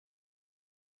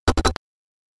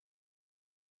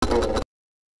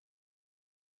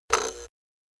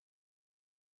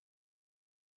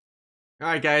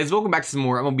Alright guys, welcome back to some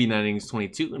more MLB Innings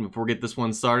 22, and before we get this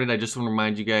one started, I just want to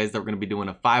remind you guys that we're going to be doing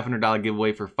a $500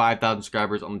 giveaway for 5,000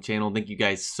 subscribers on the channel. Thank you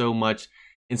guys so much.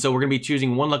 And so we're going to be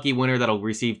choosing one lucky winner that'll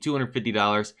receive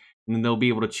 $250, and then they'll be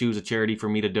able to choose a charity for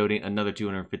me to donate another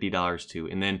 $250 to.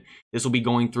 And then this will be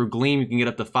going through Gleam. You can get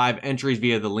up to 5 entries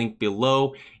via the link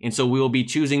below. And so we will be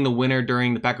choosing the winner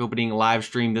during the pack opening live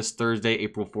stream this Thursday,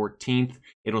 April 14th.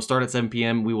 It'll start at 7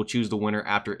 p.m. We will choose the winner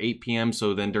after 8 p.m.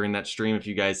 So then during that stream, if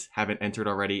you guys haven't entered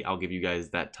already, I'll give you guys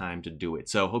that time to do it.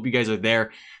 So hope you guys are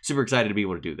there. Super excited to be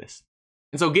able to do this.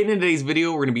 And so getting into today's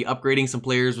video, we're going to be upgrading some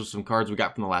players with some cards we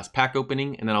got from the last pack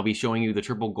opening. And then I'll be showing you the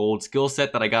triple gold skill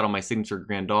set that I got on my signature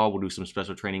Grandal. We'll do some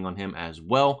special training on him as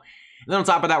well. And then on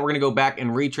top of that, we're going to go back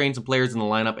and retrain some players in the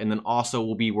lineup. And then also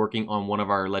we'll be working on one of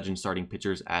our legend starting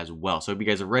pitchers as well. So if you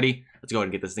guys are ready, let's go ahead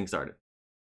and get this thing started.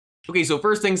 Okay, so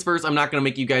first things first, I'm not going to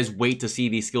make you guys wait to see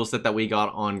the skill set that we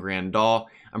got on Grandal.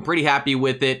 I'm pretty happy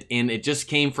with it, and it just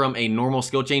came from a normal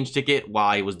skill change ticket while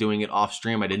I was doing it off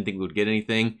stream. I didn't think we would get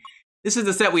anything. This is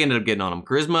the set we ended up getting on him.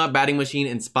 Charisma, Batting Machine,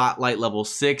 and Spotlight level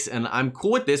 6. And I'm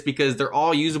cool with this because they're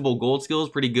all usable gold skills,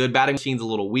 pretty good. Batting Machine's a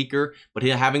little weaker, but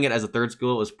having it as a third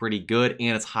skill is pretty good.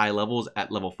 And it's high levels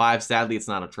at level 5. Sadly, it's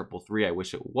not a triple 3. I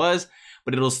wish it was,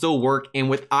 but it'll still work. And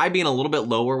with I being a little bit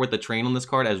lower with the train on this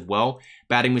card as well,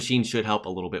 Batting Machine should help a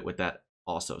little bit with that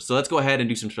also. So let's go ahead and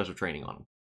do some special training on him.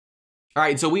 All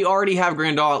right, so we already have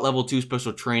Grandal at level 2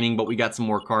 special training, but we got some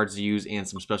more cards to use and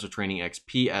some special training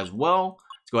XP as well.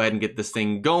 Go ahead and get this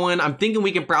thing going. I'm thinking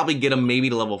we can probably get him maybe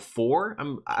to level 4.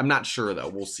 I'm not sure though.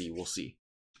 We'll see.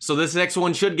 So this next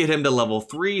one should get him to level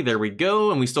 3. There we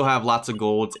go. And we still have lots of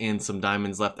golds and some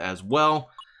diamonds left as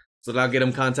well. So that'll get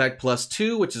him contact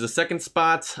 +2, which is the second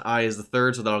spot. I is the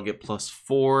third, so that'll get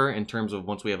 +4 in terms of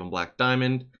once we have him black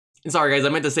diamond. And sorry guys, I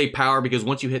meant to say power because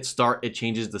once you hit start, it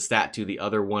changes the stat to the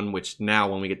other one, which now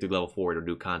when we get through level 4, it'll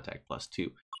do contact +2.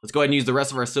 Let's go ahead and use the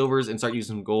rest of our silvers and start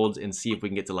using some golds and see if we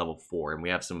can get to level 4. And we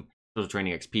have some special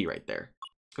training XP right there.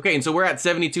 Okay, and so we're at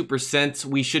 72%.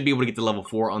 We should be able to get to level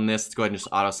 4 on this. Let's go ahead and just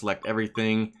auto-select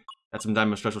everything. Got some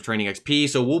diamond special training XP.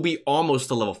 So we'll be almost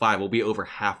to level 5. We'll be over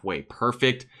halfway.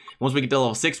 Perfect. Once we get to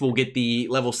level 6, we'll get the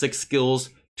level 6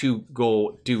 skills to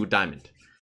go do diamond.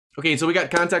 Okay, so we got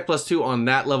contact +2 on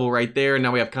that level right there.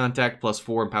 Now we have contact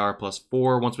 +4 and power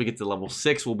 +4. Once we get to level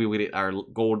 6, we'll be able to get our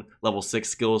gold level 6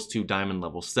 skills to diamond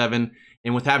level 7.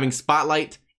 And with having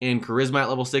spotlight and charisma at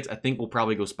level 6, I think we'll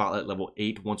probably go spotlight level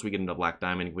 8. Once we get into black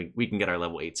diamond, we can get our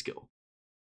level 8 skill.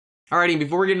 Alrighty,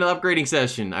 before we get into the upgrading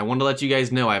session, I wanted to let you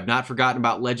guys know I have not forgotten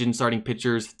about legend starting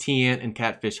pitchers, T-Ant and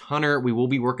Catfish Hunter. We will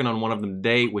be working on one of them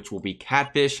today, which will be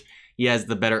Catfish. He has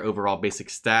the better overall basic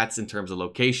stats in terms of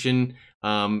location.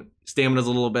 Stamina's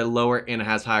a little bit lower, and it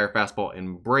has higher fastball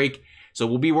and break. So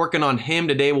we'll be working on him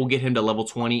today. We'll get him to level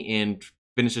 20 and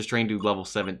finish his train to level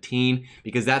 17,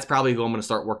 because that's probably who I'm going to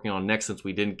start working on next, since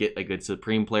we didn't get a good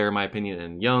Supreme player, in my opinion,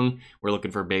 and Young. We're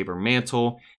looking for Babe or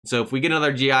Mantle. So if we get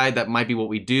another GI, that might be what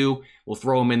we do. We'll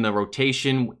throw him in the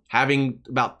rotation. Having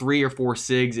about 3 or 4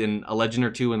 SIGs and a legend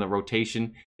or 2 in the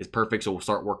rotation is perfect, so we'll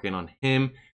start working on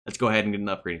him. Let's go ahead and get an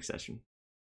upgrading session.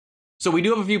 So we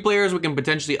do have a few players we can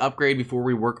potentially upgrade before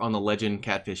we work on the legend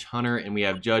Catfish Hunter, and we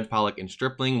have Judge, Pollock, and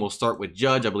Stripling. We'll start with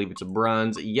Judge. I believe it's a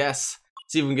bronze. Yes.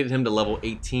 See if we can get him to level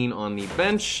 18 on the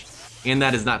bench. And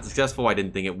that is not successful. I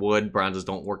didn't think it would. Bronzes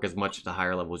don't work as much at the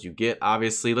higher levels you get,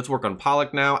 obviously. Let's work on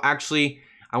Pollock now. Actually,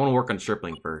 I want to work on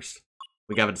Stripling first.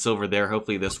 We got it silver there.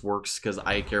 Hopefully this works, because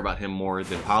I care about him more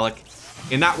than Pollock.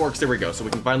 And that works. There we go. So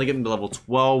we can finally get him to level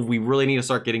 12. We really need to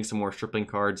start getting some more Stripling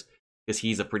cards, because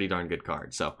he's a pretty darn good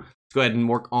card. So let's go ahead and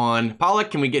work on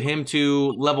Pollock. Can we get him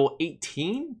to level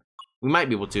 18? We might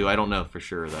be able to. I don't know for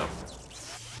sure, though.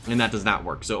 And that does not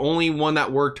work. So only one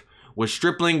that worked was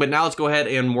Stripling. But now let's go ahead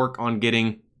and work on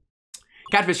getting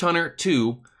Catfish Hunter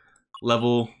to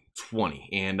level 20.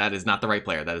 And that is not the right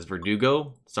player. That is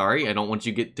Verdugo. Sorry, I don't want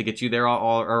you to get you there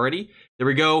already. There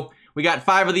we go. We got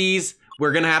 5 of these.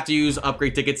 We're going to have to use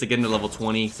upgrade tickets to get him to level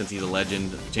 20 since he's a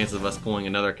legend. Chances of us pulling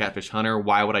another Catfish Hunter.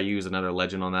 Why would I use another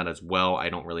legend on that as well? I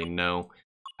don't really know.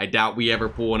 I doubt we ever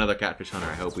pull another Catfish Hunter.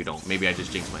 I hope we don't. Maybe I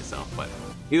just jinxed myself. But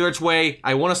either which way,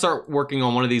 I want to start working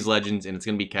on one of these legends, and it's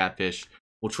going to be Catfish.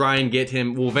 We'll try and get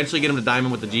him. We'll eventually get him to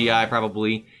Diamond with the GI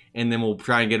probably. And then we'll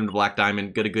try and get him to Black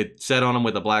Diamond. Get a good set on him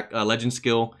with a Black Legend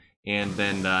skill. And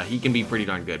then he can be pretty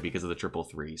darn good because of the triple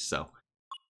 3s. So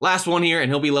last one here, and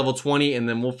he'll be level 20, and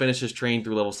then we'll finish his train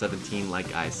through level 17,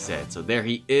 like I said. So there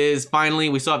he is. Finally,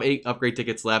 we still have 8 upgrade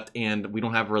tickets left, and we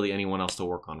don't have really anyone else to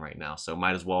work on right now. So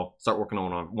might as well start working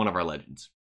on one of our legends.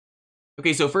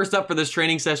 Okay, so first up for this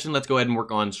training session, let's go ahead and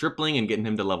work on Stripling and getting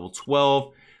him to level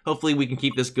 12. hopefully we can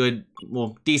keep this good,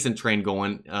 well, decent train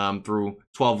going through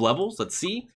 12 levels. Let's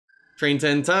see. Train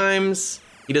 10 times.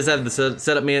 He does have the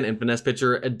setup man and finesse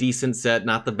pitcher, a decent set,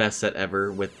 not the best set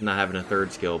ever with not having a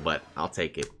third skill, but I'll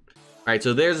take it. All right,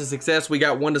 so there's a success. We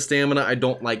got 1 to stamina. I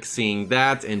don't like seeing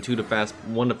that, and 1 to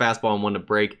fastball and 1 to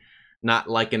break. Not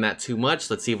liking that too much.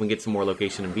 Let's see if we can get some more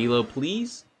location and velo,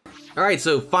 please. All right,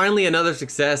 so finally another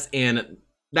success, and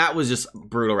that was just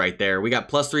brutal right there. We got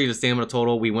 +3 to stamina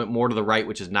total. We went more to the right,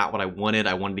 which is not what I wanted.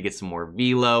 I wanted to get some more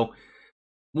velo.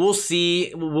 We'll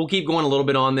see. We'll keep going a little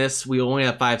bit on this. We only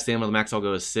have 5 stamina. The max I'll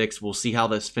go is 6. We'll see how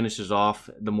this finishes off.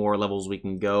 The more levels we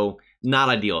can go. Not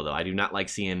ideal, though. I do not like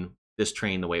seeing this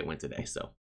train the way it went today, so.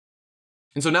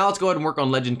 And so now let's go ahead and work on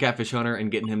Legend Catfish Hunter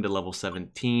and getting him to level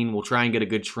 17. We'll try and get a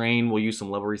good train. We'll use some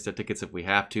level reset tickets if we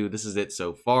have to. This is it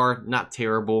so far. Not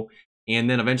terrible. And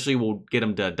then eventually we'll get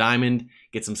him to Diamond,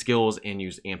 get some skills, and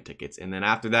use amp tickets. And then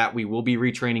after that, we will be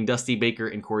retraining Dusty Baker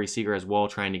and Corey Seager as well,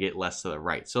 trying to get less to the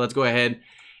right. So let's go ahead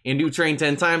and do train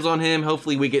 10 times on him.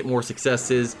 Hopefully we get more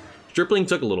successes. Stripling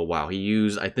took a little while. He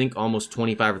used, I think, almost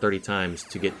 25 or 30 times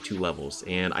to get 2 levels.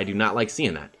 And I do not like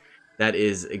seeing that. That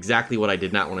is exactly what I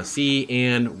did not want to see.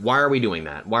 And why are we doing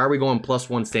that? Why are we going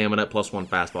 +1 stamina, +1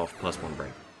 fastball, +1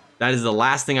 break? That is the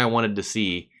last thing I wanted to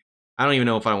see. I don't even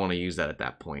know if I want to use that at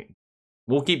that point.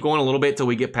 We'll keep going a little bit till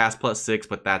we get past +6,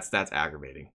 but that's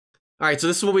aggravating. All right, so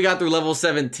this is what we got through level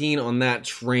 17 on that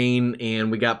train,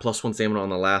 and we got +1 stamina on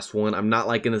the last one. I'm not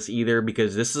liking this either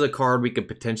because this is a card we could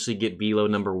potentially get velo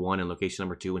number 1 and location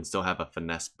number 2 and still have a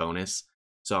finesse bonus.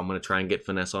 So I'm going to try and get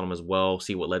finesse on him as well,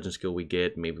 see what legend skill we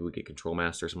get. Maybe we get control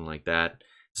master or something like that.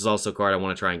 This is also a card I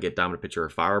want to try and get dominant pitcher or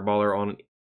fireballer on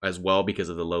as well because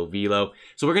of the low velo.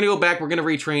 So we're going to go back, we're going to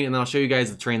retrain, and then I'll show you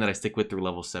guys the train that I stick with through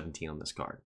level 17 on this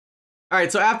card. All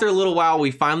right, so after a little while,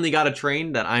 we finally got a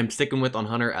train that I'm sticking with on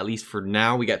Hunter, at least for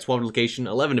now. We got 12 to location,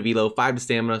 11 to velo, 5 to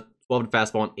stamina, 12 to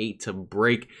fastball, and 8 to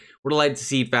break. Would have liked to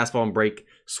see fastball and break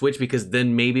switch because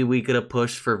then maybe we could have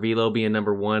pushed for velo being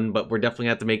number 1, but we're definitely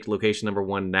have to make location number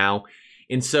 1 now.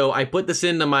 And so I put this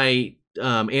into my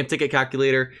amp ticket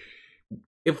calculator.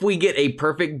 If we get a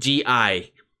perfect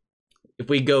GI, if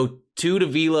we go 2 to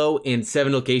velo and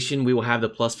 7 location, we will have the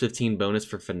 +15 bonus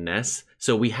for finesse.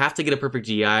 So we have to get a perfect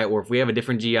GI, or if we have a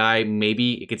different GI,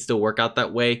 maybe it could still work out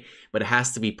that way, but it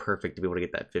has to be perfect to be able to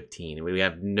get that 15. And we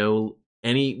have no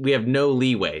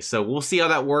leeway. So we'll see how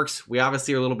that works. We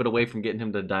obviously are a little bit away from getting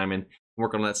him to Diamond,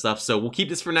 work on that stuff. So we'll keep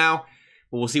this for now,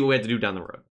 but we'll see what we have to do down the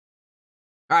road.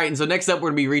 All right, and so next up,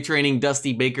 we're going to be retraining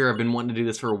Dusty Baker. I've been wanting to do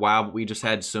this for a while, but we just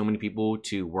had so many people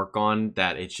to work on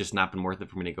that it's just not been worth it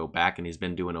for me to go back, and he's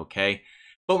been doing okay.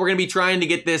 But we're going to be trying to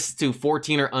get this to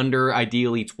 14 or under,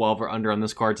 ideally 12 or under on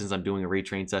this card since I'm doing a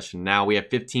retrain session now. We have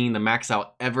 15. The max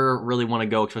I'll ever really want to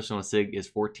go, especially on a SIG, is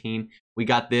 14. We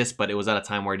got this, but it was at a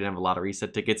time where I didn't have a lot of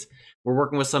reset tickets. We're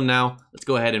working with some now. Let's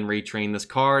go ahead and retrain this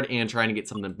card and trying to get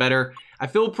something better. I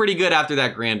feel pretty good after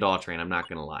that Grandal train, I'm not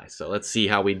going to lie. So let's see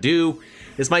how we do.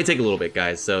 This might take a little bit,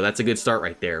 guys, so that's a good start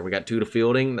right there. We got 2 to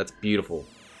fielding. That's beautiful.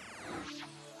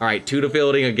 All right, 2 to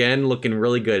fielding again, looking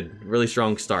really good. Really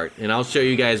strong start. And I'll show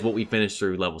you guys what we finished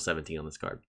through level 17 on this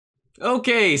card.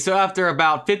 Okay, so after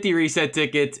about 50 reset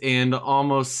tickets and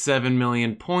almost 7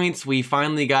 million points, we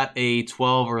finally got a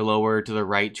 12 or lower to the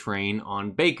right train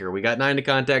on Baker. We got 9 to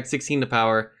contact, 16 to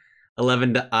power,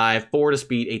 11 to eye, 4 to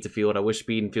speed, 8 to field. I wish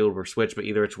speed and field were switched, but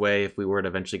either which way, if we were to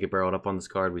eventually get barreled up on this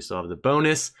card, we still have the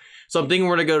bonus. So I'm thinking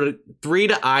we're going to go to 3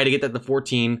 to eye to get that to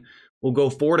 14. We'll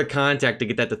go 4 to contact to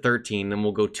get that to 13. Then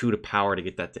we'll go 2 to power to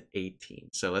get that to 18.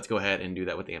 So let's go ahead and do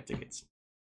that with the amp tickets.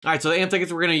 All right, so the amp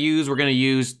tickets we're going to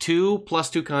use 2 plus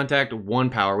 2 contact, 1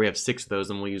 power. We have 6 of those,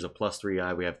 and we'll use a +3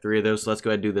 eye. We have 3 of those, so let's go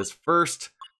ahead and do this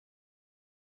first.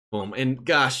 Boom. And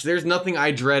gosh, there's nothing I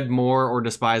dread more or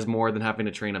despise more than having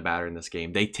to train a batter in this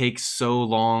game. They take so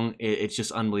long. It's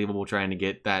just unbelievable trying to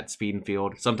get that speed and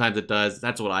field. Sometimes it does.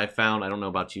 That's what I found. I don't know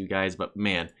about you guys, but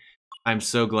man, I'm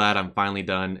so glad I'm finally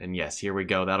done. And yes, here we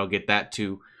go. That'll get that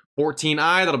to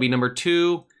 14i. That'll be number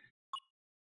 2.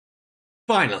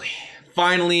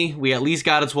 Finally, we at least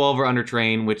got a 12 or under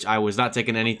train, which I was not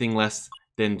taking anything less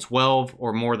than 12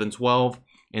 or more than 12.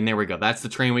 And there we go. That's the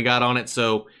train we got on it.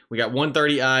 So we got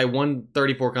 130i,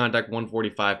 134 contact,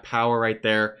 145 power right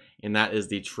there. And that is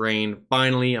the train.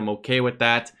 Finally, I'm okay with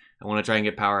that. I want to try and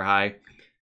get power high.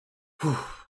 Whew.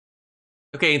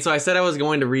 Okay, and so I said I was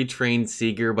going to retrain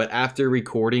Seager, but after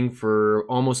recording for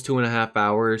almost 2.5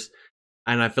 hours,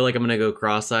 and I feel like I'm going to go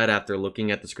cross-eyed after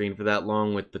looking at the screen for that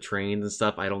long with the trains and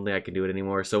stuff. I don't think I can do it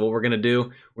anymore. So what we're going to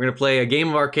do, we're going to play a game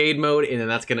of arcade mode, and then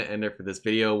that's going to end it for this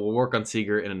video. We'll work on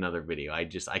Seager in another video. I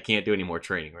can't do any more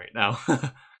training right now.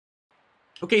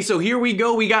 Okay, so here we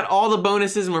go. We got all the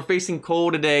bonuses, and we're facing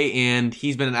Cole today, and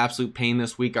he's been an absolute pain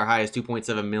this week. Our high is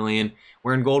 2.7 million.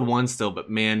 We're in gold 1 still, but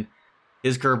man,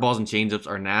 his curveballs and changeups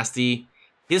are nasty.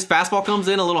 His fastball comes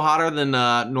in a little hotter than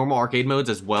normal arcade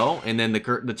modes as well, and then the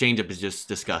changeup is just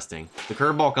disgusting. The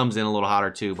curveball comes in a little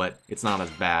hotter too, but it's not as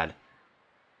bad.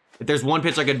 If there's one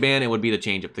pitch I could ban, it would be the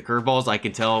changeup. The curveballs I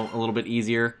can tell a little bit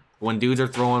easier. When dudes are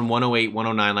throwing 108,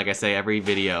 109, like I say every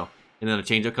video, and then the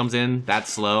changeup comes in,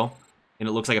 that's slow, and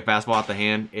it looks like a fastball off the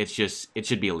hand, it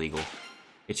should be illegal.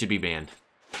 It should be banned.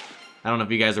 I don't know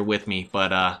if you guys are with me,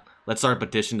 but let's start a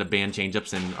petition to ban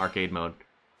changeups in arcade mode.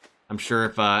 I'm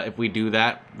sure if we do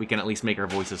that, we can at least make our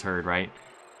voices heard, right?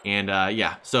 And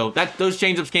yeah, so those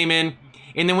changeups came in,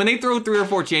 and then when they throw 3 or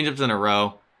 4 changeups in a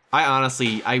row,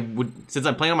 since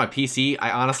I'm playing on my PC,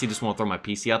 I honestly just want to throw my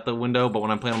PC out the window. But when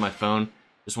I'm playing on my phone,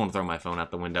 just want to throw my phone out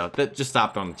the window. Just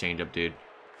stop throwing the changeup, dude.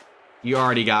 You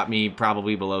already got me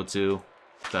probably below 2,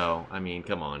 so I mean,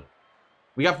 come on.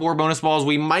 We got 4 bonus balls.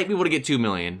 We might be able to get 2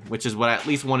 million, which is what I at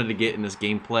least wanted to get in this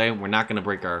gameplay. We're not going to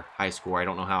break our high score. I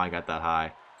don't know how I got that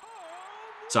high.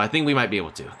 So I think we might be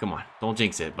able to. Come on. Don't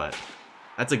jinx it, but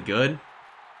that's a good.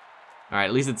 All right,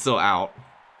 at least it's still out.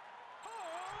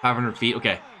 500 feet.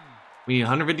 Okay. We need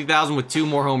 150,000 with 2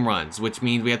 more home runs, which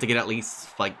means we have to get at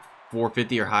least like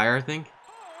 450 or higher, I think.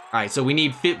 All right, so we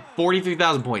need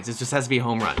 43,000 points. This just has to be a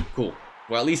home run. Cool.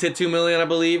 Well, at least hit 2 million, I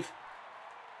believe.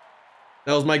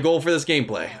 That was my goal for this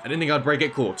gameplay. I didn't think I'd break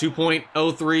it. Cool.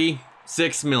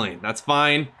 2.036 million. That's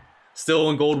fine. Still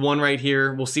in gold 1 right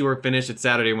here. We'll see where it finished. It's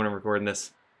Saturday when I'm recording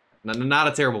this. Not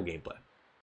a terrible gameplay.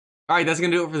 All right, that's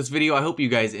going to do it for this video. I hope you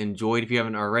guys enjoyed. If you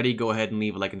haven't already, go ahead and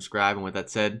leave a like and subscribe. And with that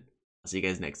said, I'll see you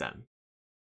guys next time.